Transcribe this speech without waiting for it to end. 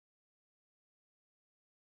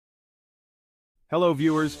Hello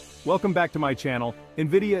viewers, welcome back to my channel.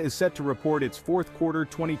 Nvidia is set to report its fourth quarter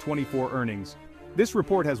 2024 earnings. This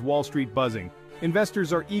report has Wall Street buzzing.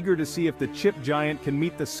 Investors are eager to see if the chip giant can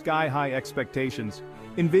meet the sky-high expectations.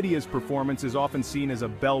 Nvidia's performance is often seen as a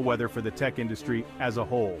bellwether for the tech industry as a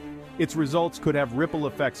whole. Its results could have ripple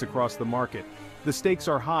effects across the market. The stakes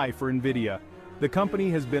are high for Nvidia. The company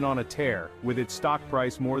has been on a tear, with its stock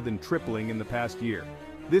price more than tripling in the past year.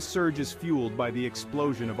 This surge is fueled by the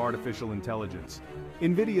explosion of artificial intelligence.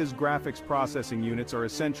 Nvidia's graphics processing units are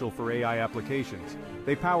essential for AI applications.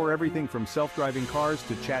 They power everything from self-driving cars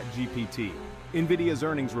to ChatGPT. Nvidia's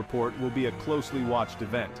earnings report will be a closely watched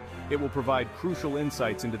event. It will provide crucial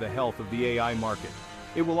insights into the health of the AI market.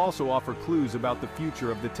 It will also offer clues about the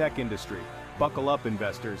future of the tech industry. Buckle up,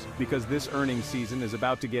 investors, because this earnings season is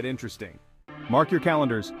about to get interesting. Mark your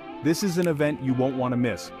calendars. This is an event you won't want to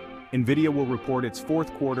miss. Nvidia will report its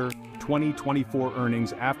fourth quarter 2024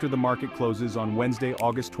 earnings after the market closes on Wednesday,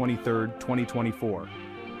 August 23, 2024.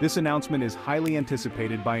 This announcement is highly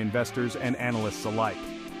anticipated by investors and analysts alike.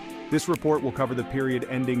 This report will cover the period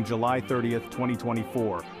ending July 30,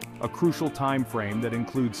 2024, a crucial time frame that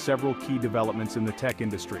includes several key developments in the tech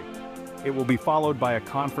industry. It will be followed by a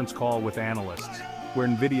conference call with analysts, where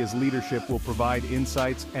Nvidia's leadership will provide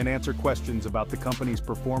insights and answer questions about the company's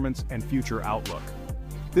performance and future outlook.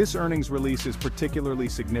 This earnings release is particularly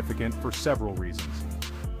significant for several reasons.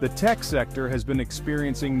 The tech sector has been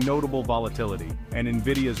experiencing notable volatility, and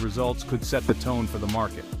Nvidia's results could set the tone for the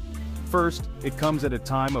market. First, it comes at a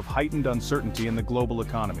time of heightened uncertainty in the global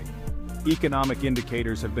economy. Economic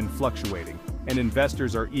indicators have been fluctuating, and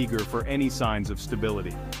investors are eager for any signs of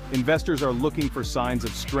stability. Investors are looking for signs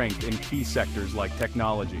of strength in key sectors like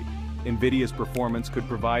technology. Nvidia's performance could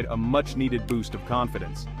provide a much-needed boost of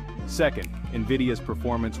confidence. Second, Nvidia's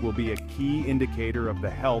performance will be a key indicator of the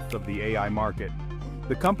health of the AI market.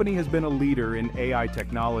 The company has been a leader in AI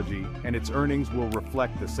technology, and its earnings will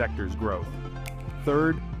reflect the sector's growth.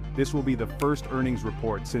 Third, this will be the first earnings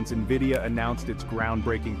report since Nvidia announced its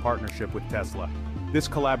groundbreaking partnership with Tesla. This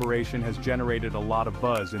collaboration has generated a lot of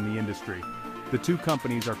buzz in the industry. The two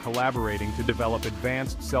companies are collaborating to develop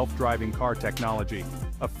advanced self-driving car technology,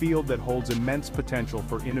 a field that holds immense potential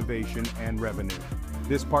for innovation and revenue.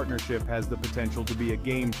 This partnership has the potential to be a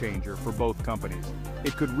game-changer for both companies.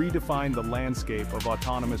 It could redefine the landscape of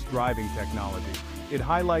autonomous driving technology. It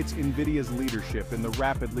highlights Nvidia's leadership in the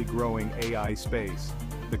rapidly growing AI space.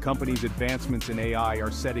 The company's advancements in AI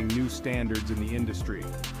are setting new standards in the industry.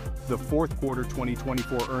 The fourth quarter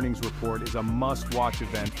 2024 earnings report is a must-watch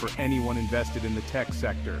event for anyone invested in the tech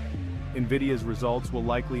sector. Nvidia's results will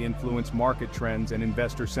likely influence market trends and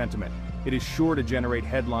investor sentiment. It is sure to generate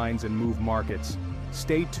headlines and move markets.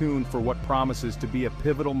 Stay tuned for what promises to be a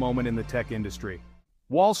pivotal moment in the tech industry.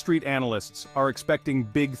 Wall Street analysts are expecting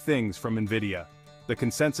big things from Nvidia. The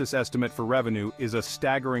consensus estimate for revenue is a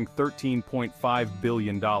staggering $13.5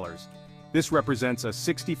 billion. This represents a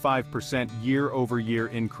 65% year-over-year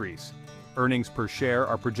increase. Earnings per share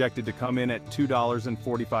are projected to come in at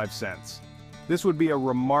 $2.45. This would be a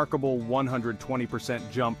remarkable 120%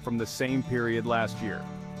 jump from the same period last year.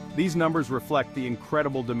 These numbers reflect the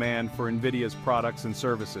incredible demand for Nvidia's products and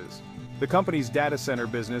services. The company's data center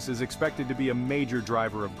business is expected to be a major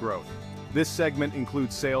driver of growth. This segment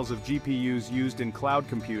includes sales of GPUs used in cloud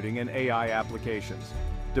computing and AI applications.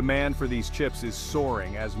 Demand for these chips is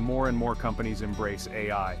soaring as more and more companies embrace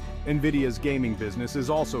AI. Nvidia's gaming business is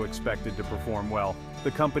also expected to perform well.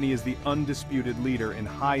 The company is the undisputed leader in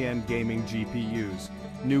high-end gaming GPUs.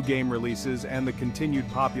 New game releases and the continued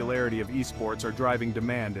popularity of esports are driving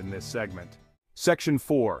demand in this segment. Section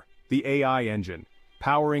 4. The AI Engine.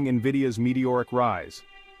 Powering Nvidia's meteoric rise.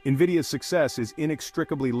 Nvidia's success is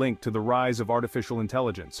inextricably linked to the rise of artificial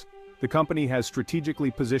intelligence. The company has strategically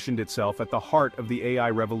positioned itself at the heart of the AI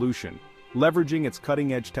revolution, leveraging its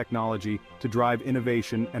cutting-edge technology to drive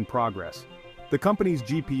innovation and progress. The company's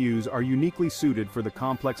GPUs are uniquely suited for the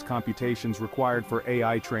complex computations required for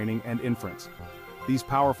AI training and inference. These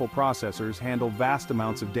powerful processors handle vast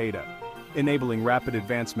amounts of data, enabling rapid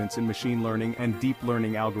advancements in machine learning and deep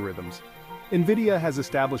learning algorithms. Nvidia has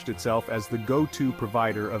established itself as the go-to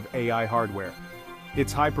provider of AI hardware.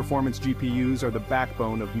 Its high-performance GPUs are the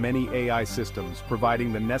backbone of many AI systems,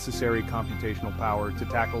 providing the necessary computational power to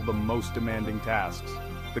tackle the most demanding tasks.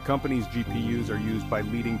 The company's GPUs are used by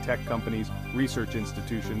leading tech companies, research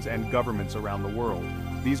institutions, and governments around the world.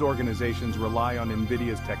 These organizations rely on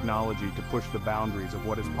Nvidia's technology to push the boundaries of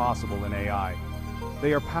what is possible in AI.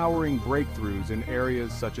 They are powering breakthroughs in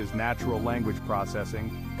areas such as natural language processing,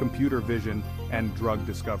 computer vision, and drug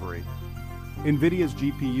discovery. Nvidia's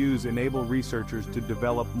GPUs enable researchers to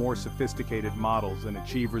develop more sophisticated models and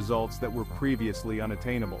achieve results that were previously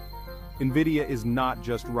unattainable. Nvidia is not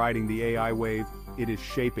just riding the AI wave, it is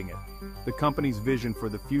shaping it. The company's vision for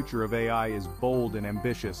the future of AI is bold and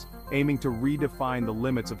ambitious, aiming to redefine the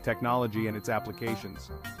limits of technology and its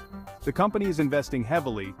applications. The company is investing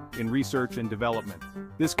heavily in research and development.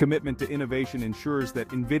 This commitment to innovation ensures that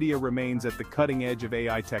Nvidia remains at the cutting edge of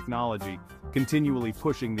AI technology, continually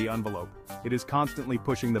pushing the envelope. It is constantly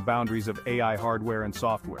pushing the boundaries of AI hardware and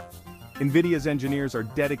software. Nvidia's engineers are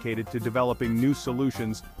dedicated to developing new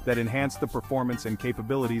solutions that enhance the performance and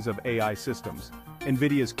capabilities of AI systems.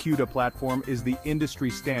 Nvidia's CUDA platform is the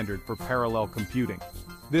industry standard for parallel computing.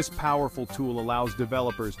 This powerful tool allows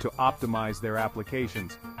developers to optimize their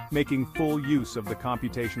applications, making full use of the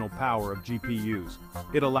computational power of GPUs.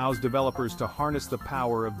 It allows developers to harness the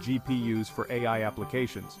power of GPUs for AI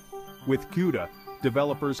applications. With CUDA,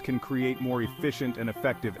 developers can create more efficient and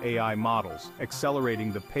effective AI models,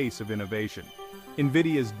 accelerating the pace of innovation.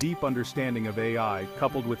 Nvidia's deep understanding of AI,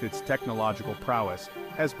 coupled with its technological prowess,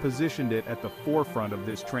 has positioned it at the forefront of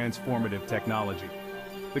this transformative technology.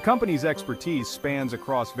 The company's expertise spans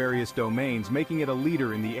across various domains, making it a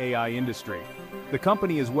leader in the AI industry. The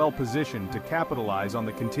company is well positioned to capitalize on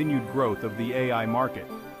the continued growth of the AI market.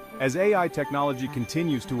 As AI technology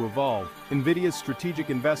continues to evolve, Nvidia's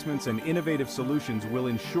strategic investments and innovative solutions will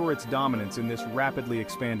ensure its dominance in this rapidly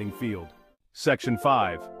expanding field. Section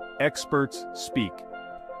 5. Experts speak.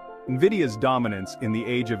 Nvidia's dominance in the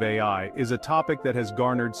age of AI is a topic that has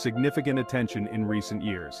garnered significant attention in recent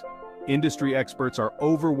years. Industry experts are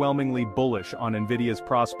overwhelmingly bullish on Nvidia's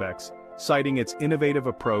prospects, citing its innovative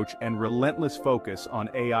approach and relentless focus on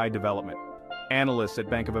AI development. Analysts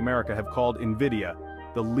at Bank of America have called Nvidia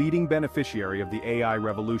the leading beneficiary of the AI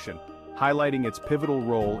revolution, highlighting its pivotal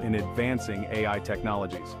role in advancing AI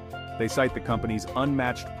technologies. They cite the company's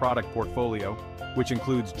unmatched product portfolio, which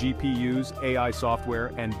includes GPUs, AI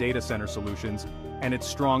software, and data center solutions, and its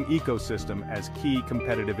strong ecosystem as key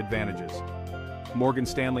competitive advantages. Morgan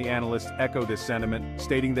Stanley analysts echo this sentiment,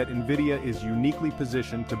 stating that Nvidia is uniquely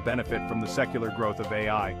positioned to benefit from the secular growth of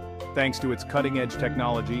AI, thanks to its cutting-edge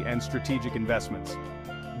technology and strategic investments.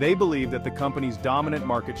 They believe that the company's dominant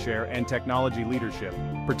market share and technology leadership,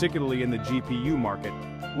 particularly in the GPU market,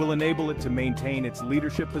 will enable it to maintain its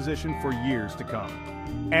leadership position for years to come.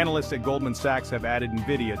 Analysts at Goldman Sachs have added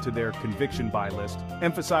Nvidia to their conviction buy list,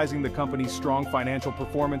 emphasizing the company's strong financial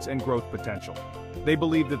performance and growth potential. They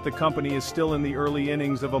believe that the company is still in the early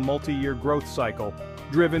innings of a multi-year growth cycle,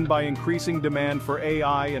 driven by increasing demand for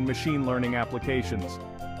AI and machine learning applications.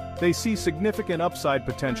 They see significant upside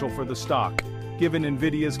potential for the stock, given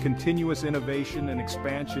Nvidia's continuous innovation and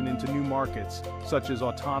expansion into new markets, such as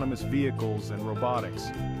autonomous vehicles and robotics.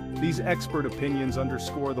 These expert opinions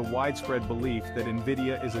underscore the widespread belief that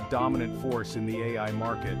Nvidia is a dominant force in the AI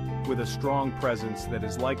market, with a strong presence that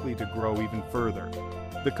is likely to grow even further.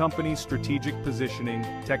 The company's strategic positioning,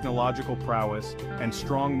 technological prowess, and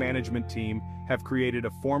strong management team have created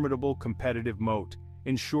a formidable competitive moat,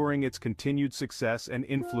 ensuring its continued success and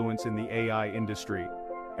influence in the AI industry.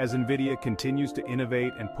 As Nvidia continues to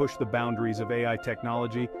innovate and push the boundaries of AI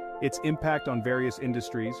technology, its impact on various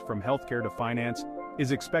industries, from healthcare to finance,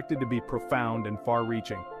 is expected to be profound and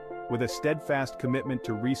far-reaching. With a steadfast commitment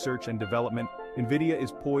to research and development, Nvidia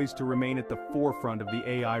is poised to remain at the forefront of the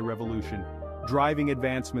AI revolution, driving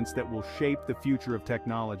advancements that will shape the future of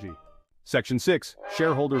technology. Section 6.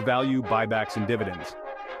 Shareholder Value, Buybacks and Dividends.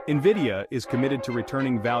 Nvidia is committed to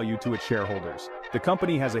returning value to its shareholders. The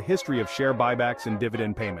company has a history of share buybacks and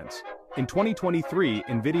dividend payments. In 2023,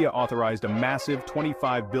 Nvidia authorized a massive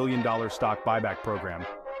 $25 billion stock buyback program.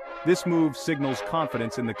 This move signals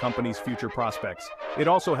confidence in the company's future prospects. It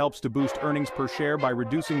also helps to boost earnings per share by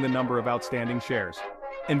reducing the number of outstanding shares.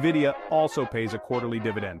 Nvidia also pays a quarterly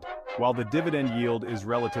dividend. While the dividend yield is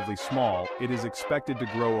relatively small, it is expected to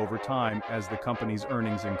grow over time as the company's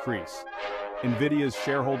earnings increase. Nvidia's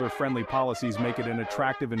shareholder-friendly policies make it an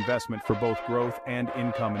attractive investment for both growth and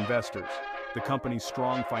income investors. The company's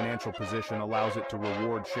strong financial position allows it to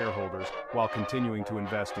reward shareholders while continuing to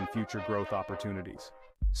invest in future growth opportunities.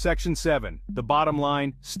 Section 7. The bottom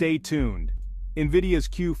line, stay tuned. Nvidia's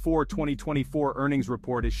Q4 2024 earnings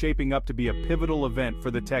report is shaping up to be a pivotal event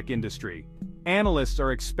for the tech industry. Analysts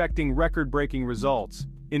are expecting record-breaking results.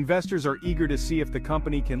 Investors are eager to see if the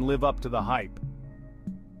company can live up to the hype.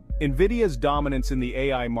 Nvidia's dominance in the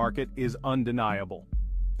AI market is undeniable.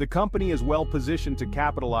 The company is well positioned to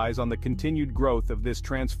capitalize on the continued growth of this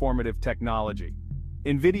transformative technology.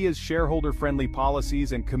 Nvidia's shareholder-friendly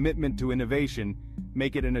policies and commitment to innovation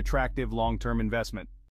make it an attractive long-term investment.